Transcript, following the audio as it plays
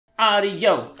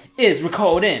Audio is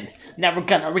recording. Now we're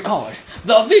gonna record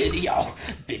the video.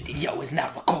 Video is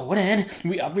now recording.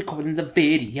 We are recording the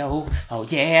video. Oh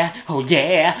yeah, oh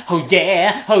yeah, oh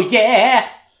yeah, oh yeah.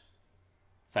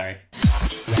 Sorry.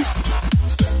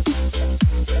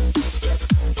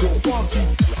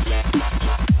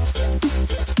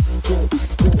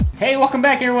 Hey, welcome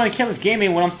back everyone to Careless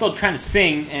Gaming when I'm still trying to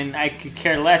sing and I could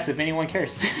care less if anyone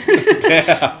cares.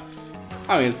 Yeah.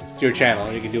 I mean, it's your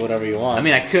channel. You can do whatever you want. I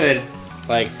mean, I could.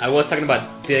 Like, I was talking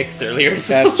about dicks earlier.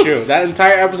 So. That's true. That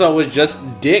entire episode was just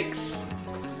dicks.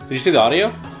 Did you save the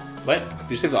audio? What? Did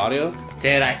you save the audio?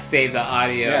 Did I save the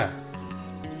audio? Yeah.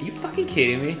 Are you fucking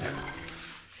kidding me?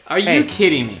 Are you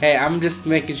kidding me? Hey, I'm just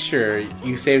making sure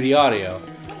you save the audio.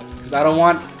 Because I don't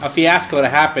want a fiasco to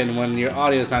happen when your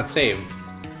audio is not saved.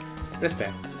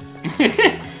 Wristband.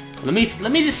 let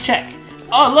me just check.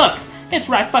 Oh look, it's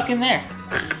right fucking there.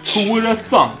 Who would have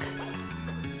thunk?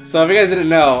 So if you guys didn't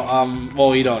know,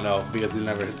 well, you don't know because we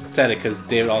never said it because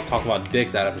David all talked about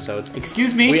dicks that episode.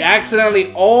 Excuse me? We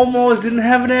accidentally almost didn't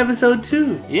have an episode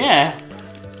 2. Yeah.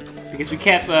 Because we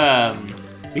kept,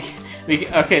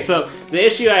 okay, so the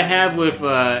issue I have with,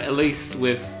 at least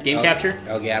with game capture.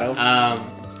 Elgato.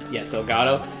 Yes,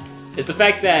 Elgato. Is the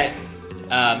fact that,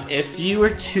 if you were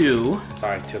to...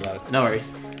 Sorry, too loud. No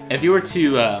worries. If you were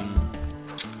to,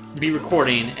 be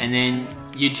recording and then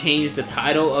you change the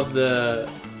title of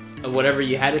of whatever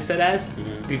you had it set as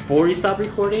before you stop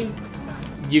recording,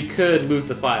 you could lose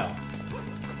the file.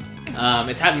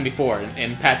 It's happened before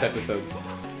in past episodes.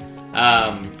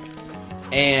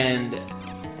 And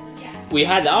we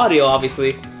had the audio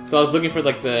obviously, so I was looking for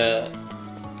like the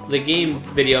game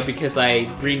video because I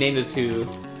renamed it to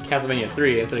Castlevania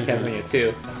 3 instead of Castlevania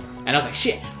 2, and I was like,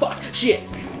 shit, fuck, shit.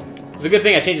 It's a good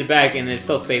thing I changed it back and it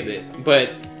still saved it,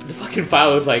 but the fucking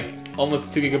file was like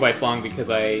almost 2 gigabytes long because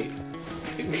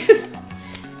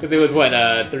because it was what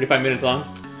 35 minutes long.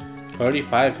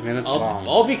 35 minutes long.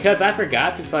 All because I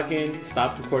forgot to fucking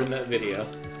stop recording that video.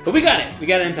 But we got it. We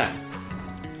got it in time.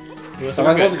 So am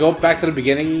I supposed to go back to the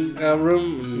beginning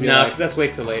room? No, because that's way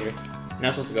too later. You're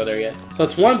not supposed to go there yet. So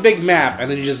it's one big map, and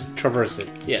then you just traverse it.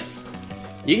 Yes.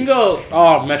 You can go...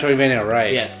 Oh, Metroidvania,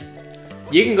 right. Yes.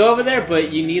 You can go over there,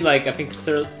 but you need, like, I think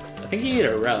you need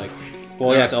a relic.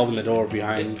 Well, you have to open the door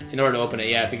behind... In order to open it,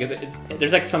 yeah, because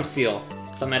there's, like, some seal.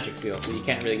 Some magic seal, so you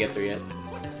can't really get through yet.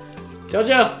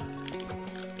 Jojo!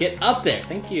 Get up there,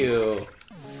 thank you.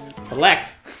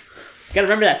 Select. You gotta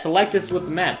remember that. Select is with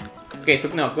the map. Okay, so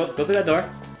no, go through that door.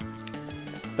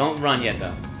 Don't run yet,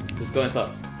 though. Just go in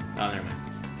slow. Oh, never mind.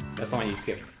 That's the one you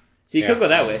skipped. So you could go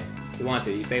that way if you want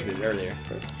to. You saved it earlier.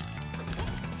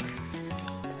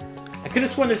 I could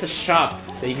have sworn there's a shop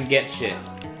that you can get shit.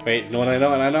 Wait, no, I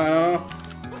know.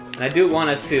 And I do want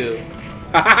us to...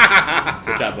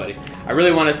 Good job, buddy. I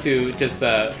really want us to just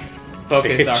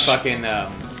focus our fucking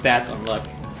stats on luck.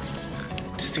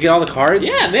 Just to get all the cards?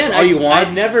 Yeah, man. That's all you want?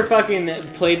 I never fucking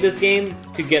played this game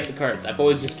to get the cards. I've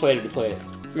always just played it to play it.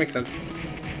 Makes sense.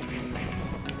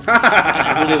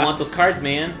 I really want those cards,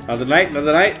 man. Another night?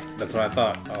 That's what I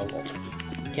thought. Oh, well.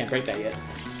 Can't break that yet.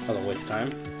 That was a waste of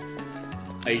time.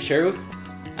 Are you sure?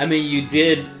 I mean, you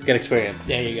did... Get experience.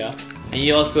 There you go. And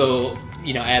you also,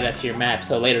 add that to your map,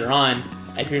 so later on,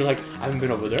 if you're like, I haven't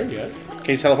been over there yet.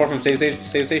 Can you teleport from save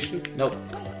station? Nope.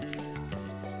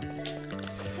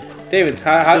 David,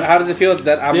 how does it feel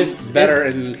that I'm better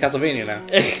in Castlevania now?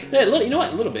 You know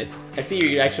what? A little bit. I see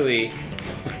you're actually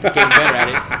getting better at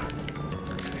it.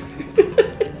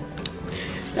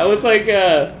 That was like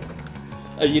a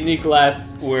unique laugh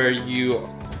where you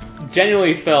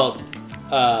genuinely felt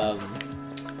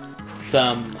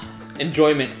some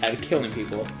enjoyment out of killing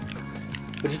people,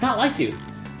 which is not like you.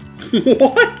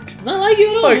 What? Not like you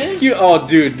at all, man. Oh,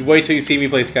 dude, wait till you see me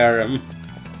play Skyrim.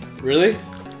 Really?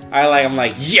 I'm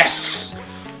like, yes!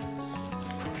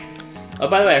 Oh,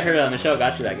 by the way, I heard Michelle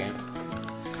got you that game.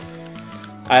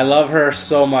 I love her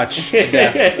so much to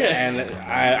death, and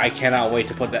I cannot wait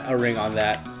to put a ring on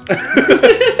that.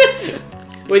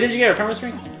 Wait, did you get a promise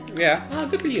ring? Yeah. Oh,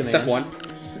 good for you, man. Step 1.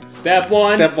 Step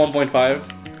 1. Step 1.5.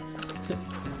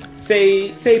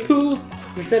 Say poo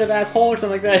instead of asshole or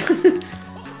something like that.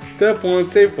 Step 1,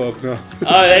 say fuck no.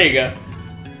 Oh, there you go.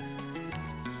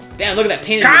 Damn, look at that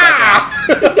pain in the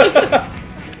background.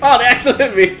 Oh, they actually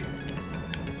hit me.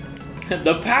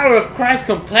 The power of Christ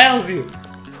compels you.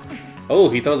 Oh,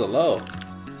 he throws it low.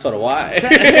 So do I.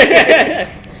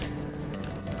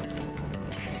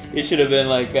 It should have been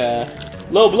like,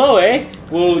 low blow, eh?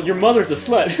 Well, your mother's a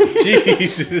slut.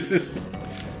 Jesus.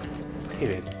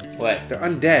 David. What? They're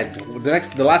undead.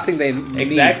 The last thing they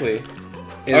need. Exactly.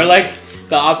 Or like,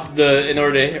 in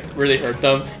order to really hurt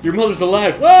them, your mother's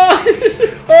alive. Oh!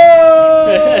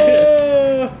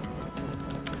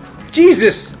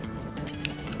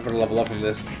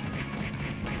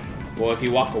 if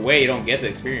you walk away, you don't get the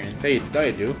experience. No,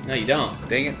 you do. No, you don't.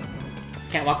 Dang it.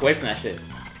 Can't walk away from that shit.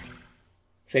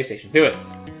 Save station. Do it.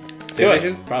 Save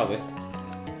station? Probably.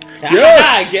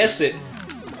 Yes! I guessed it.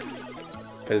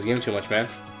 Play this game too much, man.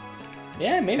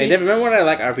 Yeah, maybe. Hey, David, remember when I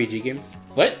like RPG games?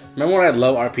 What? Remember when I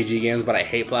love RPG games, but I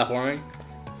hate platforming?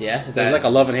 Yeah, is There's like a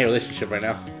love and hate relationship right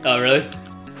now. Oh, really?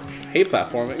 I hate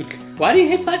platforming. Why do you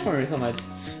hate platforming so much?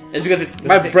 It's because it...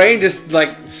 My brain just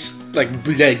like bleh,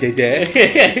 bleh,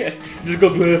 bleh. just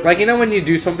goes... Bleh. Like, you know when you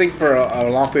do something for a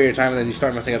long period of time and then you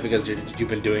start messing up because you've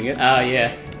been doing it? Oh,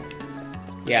 yeah.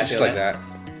 Yeah, I It's feel just like that.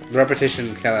 The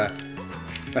repetition kind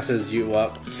of messes you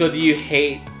up. So do you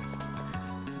hate...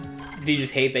 Do you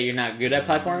just hate that you're not good at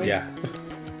platforming? Yeah.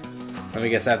 Let me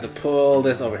guess, I have to pull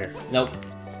this over here. Nope.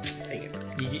 Dang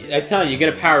it. I tell you, you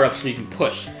get a power up so you can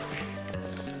push.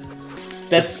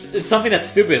 It's something that's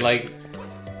stupid, like...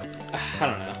 I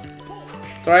don't know.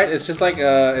 It's alright, it's just like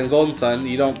in Golden Sun,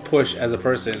 you don't push as a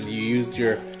person, you used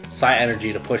your psi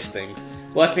energy to push things.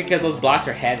 Well, that's because those blocks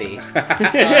are heavy.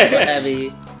 Heavy.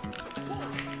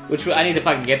 Which I need to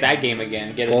fucking get that game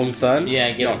again. Get Golden Sun? Yeah,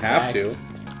 get You don't it have back. to.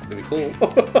 It'd be cool.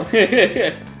 Well,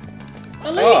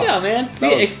 there you go, man.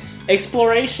 See,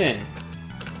 exploration.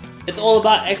 It's all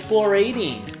about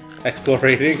explorating.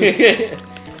 Explorating?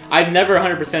 I've never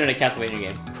 100%ed a Castlevania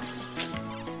game.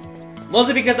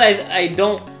 Mostly because I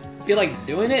don't feel like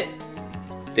doing it.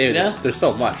 David, You know? there's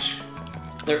so much.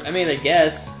 I mean, I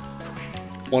guess.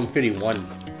 151.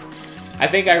 I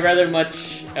think I'd rather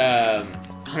much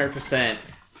 100%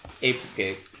 Ape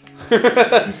Escape.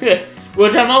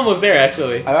 Which I'm almost there,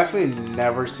 actually. I've actually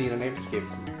never seen an Ape Escape.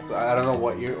 So I don't know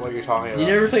what you're talking about. You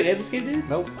never played Ape Escape, dude?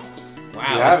 Nope.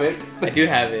 Wow. You have it. I do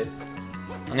have it.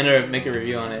 I'm gonna make a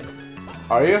review on it.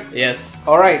 Are you? Yes.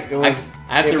 Alright, it was...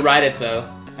 I have to write it, though.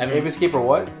 Ape Escape or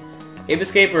what? Ape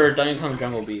Escape or Donkey Kong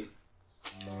Jungle Beat.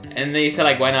 And then you said,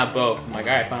 like, why not both? I'm like,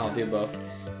 alright, fine, I'll do both.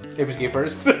 Ape Escape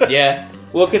first? Yeah.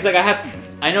 Well, because, like, I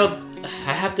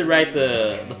have to write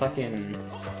the fucking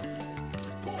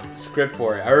script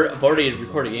for it. I've already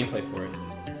recorded gameplay for it.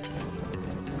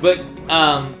 But,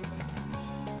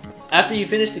 after you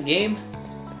finish the game,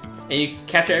 and you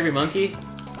capture every monkey,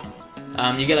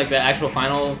 you get, like, the actual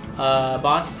final,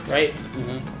 boss, right?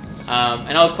 Mm-hmm.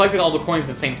 And I was collecting all the coins at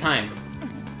the same time.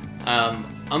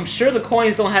 I'm sure the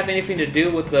coins don't have anything to do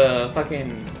with the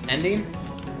fucking ending.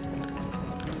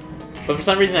 But for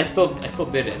some reason, I still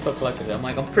did it. I still collected it. I'm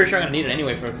like, I'm pretty sure I'm gonna need it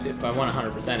anyway if I want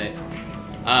 100% it.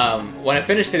 When I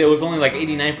finished it, it was only like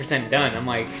 89% done. I'm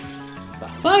like, the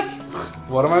fuck?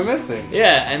 What am I missing?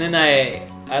 Yeah, and then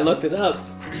I looked it up,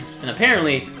 and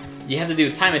apparently you have to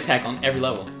do time attack on every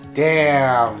level.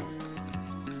 Damn.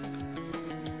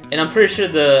 And I'm pretty sure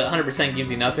the 100% gives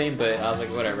you nothing, but I was like,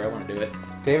 whatever, I want to do it.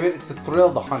 David, it's the thrill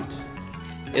of the hunt.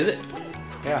 Is it?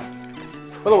 Yeah.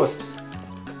 Will-O-Wisps.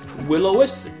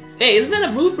 Will-O-Wisps. Hey, isn't that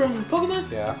a move from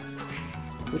Pokemon? Yeah.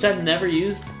 Which I've never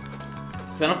used.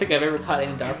 Because I don't think I've ever caught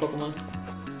any dark Pokemon.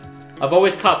 I've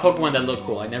always caught Pokemon that look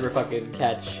cool. I never fucking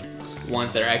catch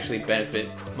ones that actually benefit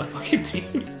my fucking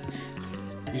team.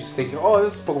 You just think, oh,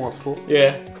 this Pokemon's cool.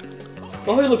 Yeah.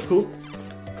 Oh, he looks cool.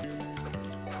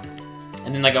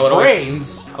 And then, like, I would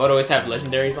always have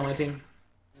legendaries on my team.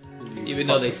 Even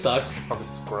though they suck.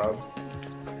 Fucking scrub.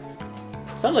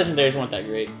 Some legendaries weren't that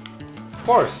great. Of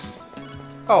course.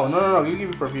 Oh, no, you give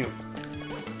me perfume.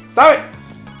 Stop it!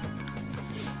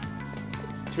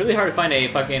 It's really hard to find a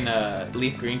fucking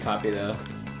leaf green copy, though.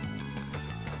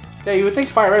 Yeah, you would think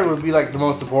Fire Red would be, like, the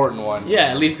most important one.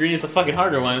 Yeah, leaf green is the fucking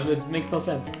harder one. It makes no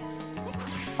sense.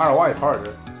 I don't know why it's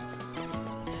harder.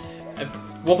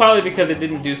 Well, probably because it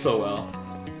didn't do so well.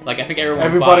 Like, I think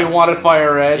Everybody wanted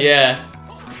Fire Red. Yeah.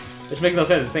 Which makes no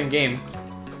sense, it's the same game.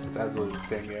 It's absolutely the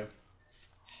same game.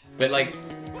 But, like,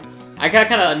 I got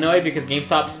kind of annoyed because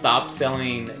GameStop stopped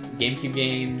selling GameCube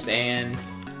games and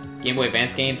Game Boy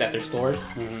Advance games at their stores.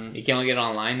 Mm-hmm. You can only get it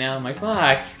online now. I'm like,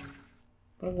 fuck.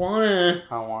 But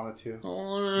I wanted to.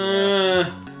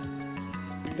 Yeah.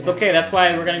 It's okay, that's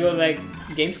why we're gonna go to that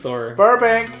game store.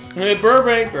 Burbank!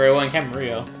 Burbank! Or in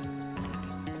Camarillo.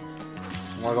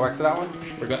 You wanna go back to that one?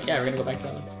 We're gonna go back to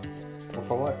that one. Well,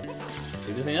 for what?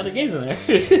 See, there's any other games in there.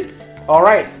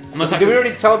 Alright. Did we to...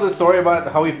 already tell the story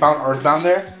about how we found Earthbound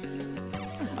there?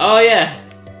 Oh, yeah.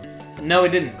 No, we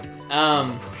didn't.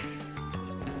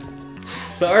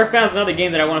 So Earthbound's another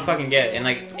game that I want to fucking get, and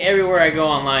like everywhere I go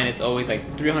online, it's always like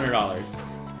 $300.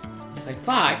 It's like,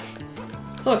 fuck.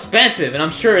 So expensive, and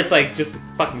I'm sure it's like just a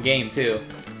fucking game too.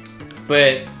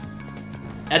 But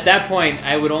at that point,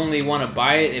 I would only want to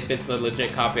buy it if it's a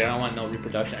legit copy. I don't want no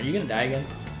reproduction. Are you gonna die again?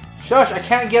 Shush! I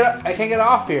can't get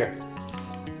off here.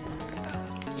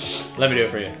 Let me do it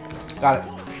for you. Got it.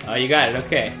 Oh, you got it.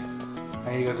 Okay.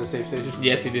 I need to go to the safe station.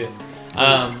 Yes, you do.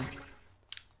 To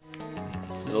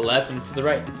the left and to the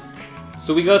right.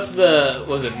 So we go to the, what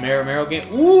was it, Marrow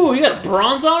game? Ooh, you got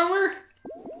bronze armor?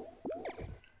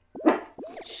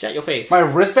 Shut your face. My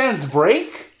wristbands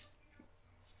break?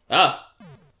 Oh.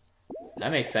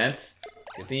 That makes sense.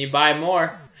 Good thing you buy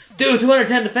more. Dude,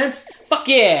 210 defense? Fuck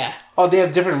yeah! Oh, they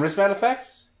have different wristband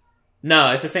effects?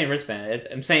 No, it's the same wristband.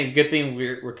 I'm saying good thing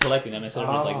we're collecting them instead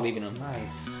of just like leaving them.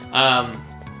 Nice.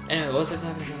 Anyway, what was I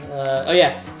talking about? Oh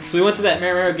yeah, so we went to that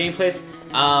Marrow game place.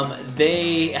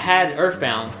 They had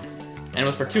Earthbound, and it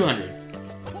was for 200,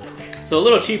 so a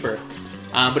little cheaper.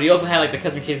 But he also had like the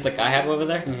custom case like I have over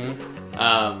there.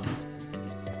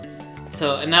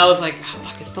 So and that was like, oh,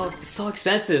 fuck, it's so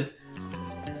expensive.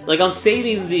 Like I'm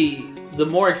saving the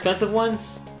more expensive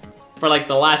ones for like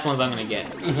the last ones I'm gonna get.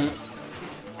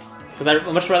 Because I'd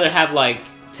much rather have like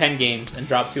 10 games and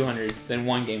drop 200 than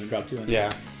one game and drop 200.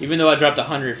 Yeah. Even though I dropped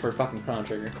 100 for fucking Chrono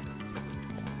Trigger.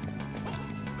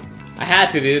 I had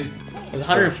to, dude. It was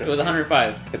 100. It was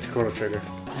 105. It's Chrono Trigger.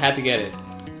 I had to get it.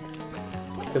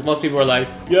 Because most people are like,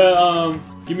 yeah,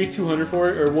 give me 200 for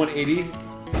it or 180.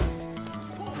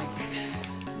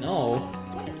 Like, no.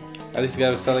 At least you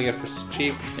guys were selling it for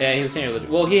cheap. Yeah, he was saying it.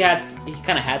 Well, he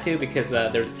kind of had to because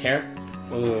there was a tear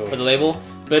Ooh. for the label.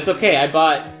 But it's okay. I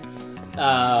bought,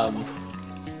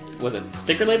 was it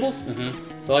sticker labels?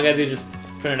 So all I gotta do is just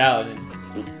print it out. And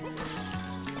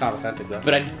Not authentic though.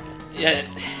 but yeah,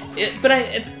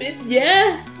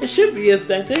 it should be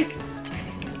authentic.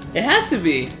 It has to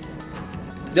be.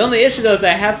 The only issue though is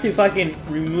I have to fucking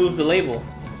remove the label.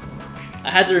 I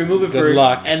had to remove it first,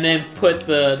 and then put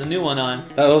the new one on.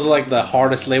 Those are like the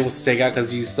hardest labels to take out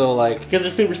because you still like... Because they're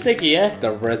super sticky, yeah?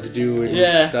 The residue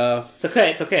and stuff. It's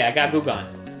okay, it's okay. I got Gugon.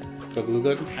 The glue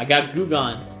gun? I got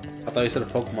Gugon. I thought you said a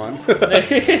Pokemon.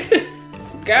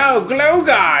 Go,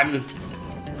 Glugon!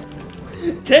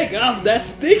 Take off that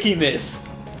stickiness!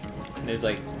 And it's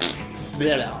like...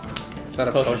 Blah, blah. Is that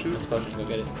a potion? It's a potion. Go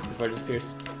get it before it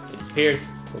disappears. It disappears.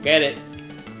 Go get it.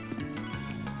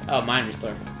 Oh, mind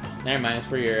restore. Never mind, it's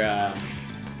for your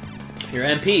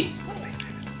MP.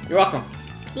 You're welcome.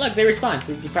 Look, they respawn,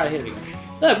 so you can probably hit it again.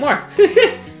 Look, more!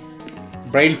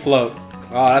 Brain float.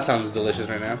 Oh, that sounds delicious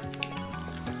right now.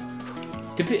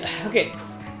 Okay,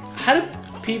 how do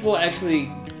people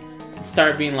actually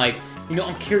start being like, you know,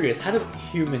 I'm curious, how do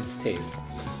humans taste?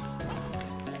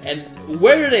 And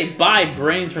where do they buy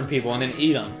brains from people and then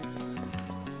eat them?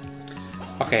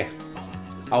 Okay,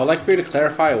 I would like for you to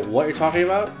clarify what you're talking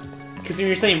about. Because when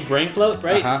you're saying brain float,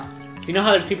 right? Uh-huh. So you know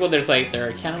how there's people, there's like,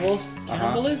 they're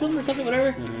cannibalism or something,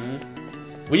 whatever?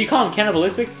 Would you call them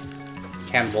cannibalistic?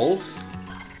 Cannibals? Is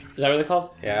that what they're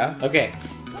called? Yeah. Okay,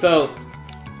 so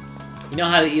you know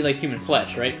how they eat like human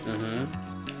flesh, right?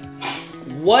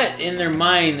 What in their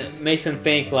mind makes them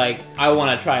think like, I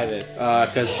want to try this?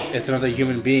 Because it's another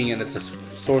human being and it's a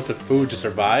source of food to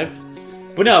survive.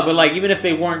 But no, but like even if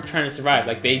they weren't trying to survive,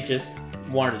 like they just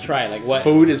wanted to try it. Like what?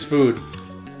 Food is food.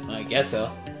 I guess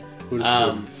so. Food is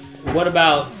food. What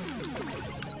about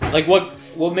like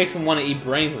what makes them want to eat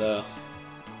brains though?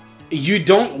 You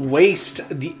don't waste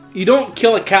you don't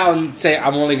kill a cow and say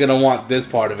I'm only gonna want this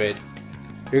part of it.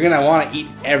 You're gonna want to eat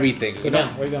everything. Go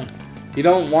down. Where are you going? You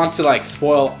don't want to like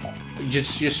spoil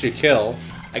just your kill.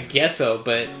 I guess so,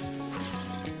 but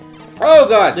oh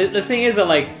god. The thing is that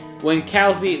like when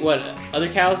cows eat what other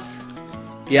cows?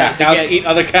 Yeah, cows eat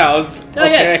other cows. No,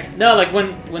 okay. Yeah, no, like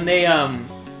when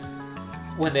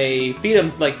they feed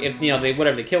them, like if you know they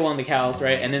kill one of the cows,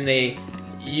 right, and then they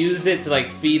used it to like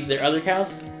feed their other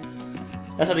cows.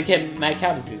 That's how they get mad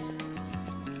cow disease.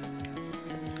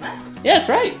 What? Yeah, that's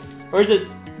right. Or is it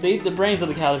they eat the brains of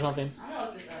the cow or something? I'm gonna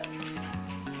look this up.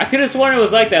 I could have sworn it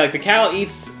was like that. Like the cow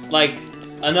eats like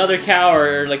another cow,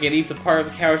 or like it eats a part of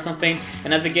the cow or something,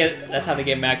 and that's how they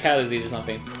get mad cow disease or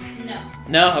something. No.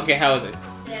 No? Okay, how is it?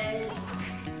 Says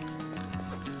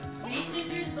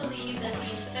researchers believe that the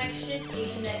infectious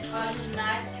agent that causes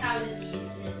mad cow disease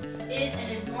is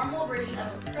an abnormal version of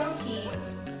a protein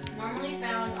normally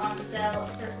found on cell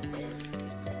surfaces.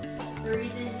 For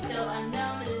reasons still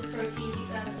unknown, this protein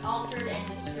becomes altered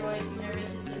and destroys nervous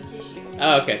system tissue.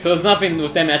 Oh, okay, so it's nothing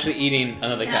with them actually eating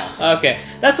another cow. Okay,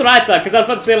 that's what I thought, because I was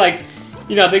about to say, like,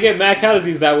 you know, they get mad cow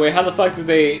disease that way. How the fuck do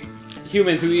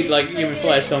humans who eat, like, human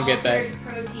flesh don't get that?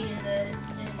 Protein in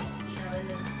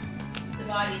the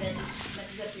body that just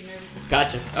messes up your nervous system.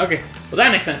 Gotcha. Okay, well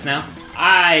that makes sense now.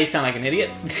 I sound like an idiot.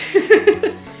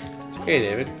 It's okay,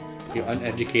 David. You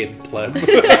uneducated pleb. There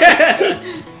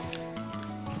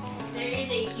is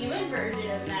a human version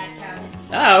of mad cow disease.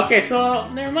 Oh, okay, so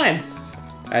never mind.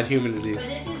 Add human disease. But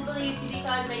this is believed to be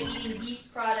caused by eating beef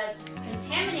products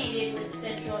contaminated with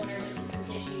central nervous system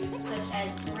tissues such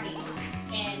as brain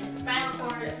and spinal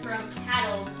cord from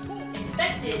cattle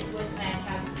infected with mad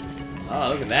cow disease. Oh,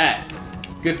 look at that.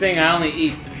 Good thing I only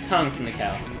eat tongue from the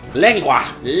cow.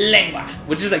 Lengua. Lengua,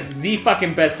 which is like the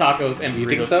fucking best tacos and You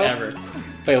think burritos so? ever.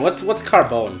 Wait, what's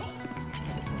carbone?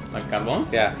 Like carbon?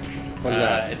 Yeah. What is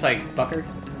that? It's like fucker.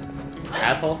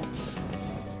 Asshole.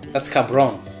 That's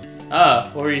cabron. Oh,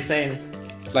 what were you saying?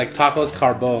 Like tacos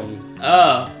carbone.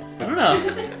 Oh, I don't know.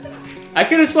 I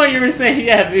could have sworn you were saying,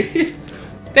 yeah,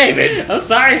 David! I'm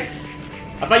sorry.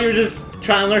 I thought you were just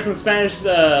trying to learn some Spanish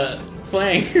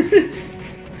slang.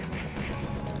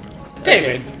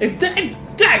 David! Okay.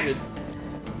 David!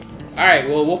 Alright,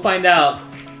 well, we'll find out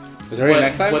Is it already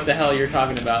next time? what the hell you're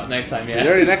talking about next time, yeah. Is it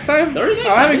already next time? It's already next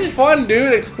I'm time, having yeah. fun,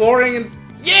 dude, exploring and...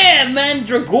 Yeah,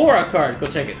 Mandragora card. Go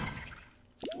check it.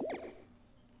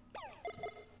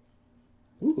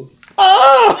 Ooh.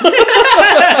 Oh!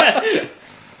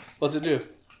 What's it do?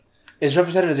 Is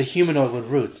represented as a humanoid with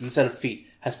roots instead of feet.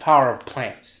 Has power of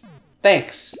plants.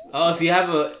 Thanks. Oh, so you have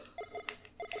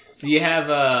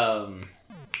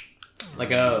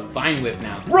like a vine whip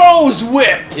now. Rose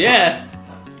Whip! Yeah.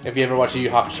 If you ever watch a Yu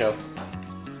Hakusho.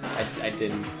 I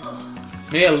didn't.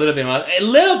 Maybe a little bit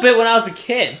when I was a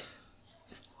kid.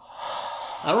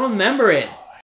 I don't remember it.